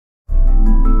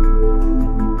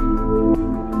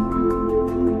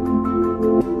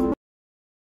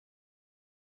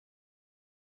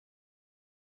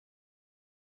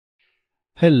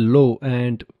Hello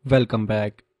and welcome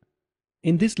back.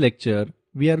 In this lecture,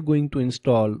 we are going to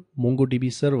install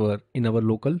MongoDB server in our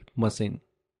local machine.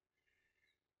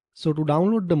 So to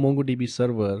download the MongoDB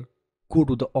server, go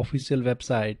to the official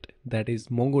website, that is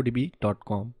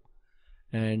mongodb.com,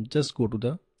 and just go to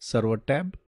the server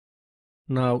tab.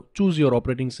 Now choose your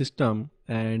operating system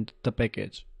and the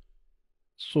package.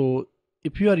 So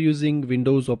if you are using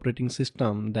Windows operating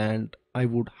system, then I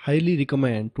would highly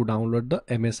recommend to download the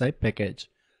MSI package,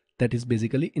 that is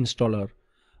basically installer,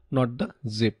 not the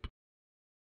zip.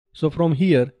 So from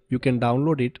here you can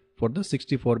download it for the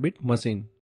 64-bit machine.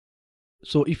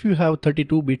 So if you have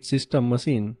 32-bit system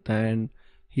machine, then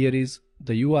here is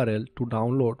the URL to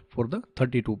download for the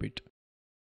 32-bit.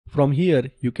 From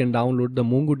here you can download the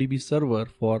MongoDB server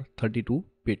for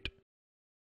 32-bit.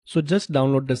 So just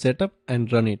download the setup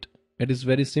and run it. It is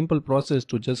very simple process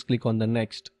to just click on the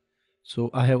next. So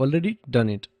I have already done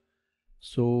it.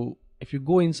 So if you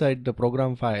go inside the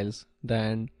program files,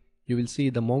 then you will see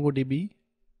the MongoDB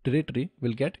directory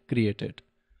will get created.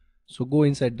 So go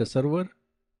inside the server,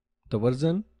 the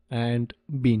version and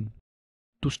bin.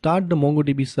 To start the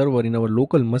MongoDB server in our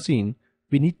local machine,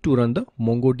 we need to run the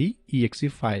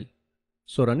MongoDB.exe file.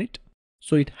 So run it.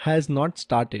 So it has not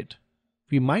started.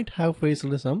 We might have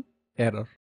faced some error.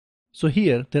 So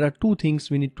here there are two things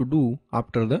we need to do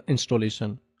after the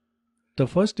installation. The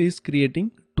first is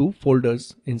creating two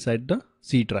folders inside the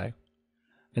C drive.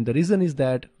 And the reason is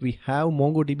that we have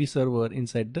MongoDB server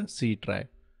inside the C drive.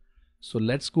 So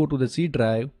let's go to the C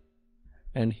drive,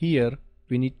 and here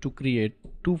we need to create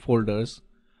two folders.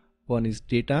 One is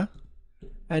data,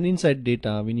 and inside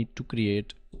data we need to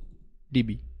create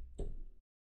DB.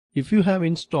 If you have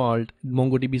installed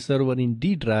MongoDB server in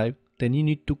D drive, then you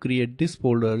need to create these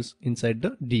folders inside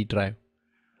the D drive.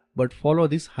 But follow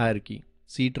this hierarchy: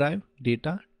 C drive,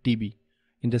 data, DB.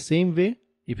 In the same way,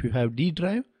 if you have D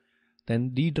drive, then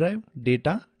D drive,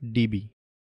 data, DB.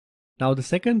 Now the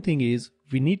second thing is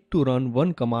we need to run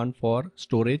one command for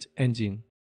storage engine.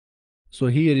 So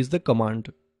here is the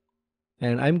command,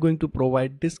 and I'm going to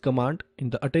provide this command in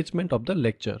the attachment of the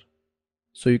lecture,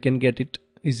 so you can get it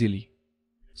easily.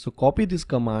 So copy this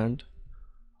command,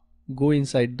 go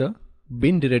inside the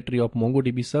bin directory of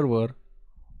MongoDB server,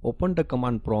 open the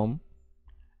command prompt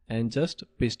and just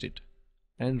paste it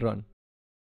and run.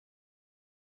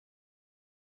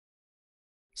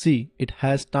 See, it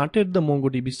has started the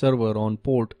MongoDB server on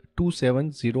port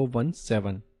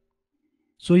 27017.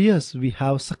 So yes, we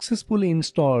have successfully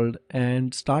installed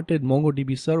and started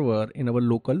MongoDB server in our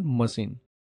local machine.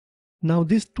 Now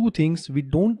these two things we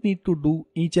don't need to do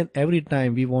each and every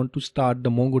time we want to start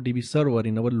the MongoDB server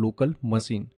in our local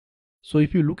machine. So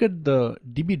if you look at the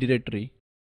DB directory,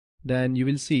 then you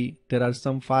will see there are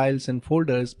some files and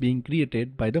folders being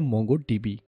created by the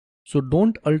MongoDB. So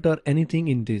don't alter anything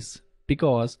in this,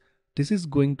 because this is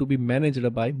going to be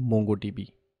managed by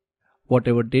MongoDB.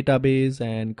 Whatever database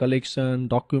and collection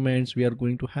documents we are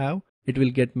going to have, it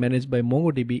will get managed by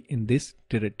MongoDB in this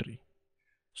directory.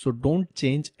 So don't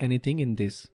change anything in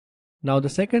this. Now the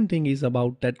second thing is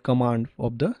about that command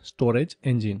of the storage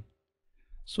engine.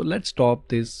 So let's stop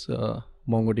this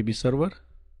MongoDB server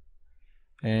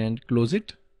and close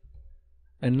it.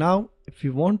 And now if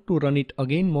you want to run it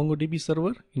again, MongoDB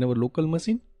server in our local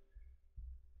machine,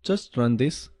 just run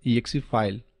this exe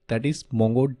file, that is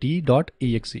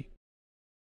mongodb.exe.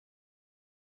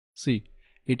 See,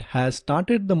 it has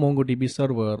started the MongoDB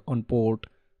server on port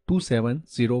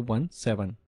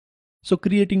 27017. So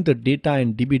creating the data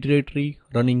and DB directory,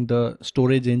 running the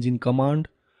storage engine command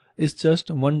is just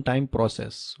one-time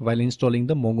process while installing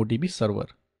the MongoDB server.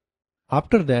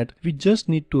 After that, we just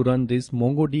need to run this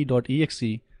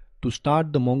mongodb.exe to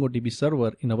start the MongoDB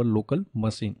server in our local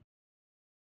machine.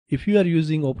 If you are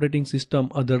using operating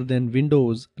system other than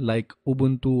Windows like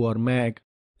Ubuntu or Mac,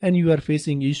 and you are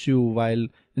facing issue while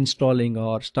installing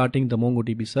or starting the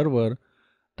MongoDB server,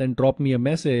 then drop me a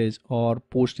message or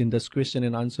post in this question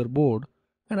and answer board,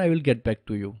 and I will get back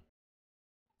to you.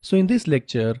 So in this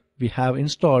lecture, we have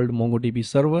installed MongoDB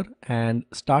server and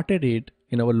started it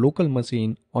in our local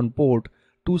machine on port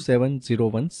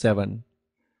 27017.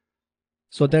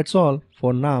 So that's all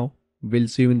for now. We'll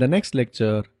see you in the next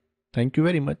lecture. Thank you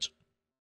very much.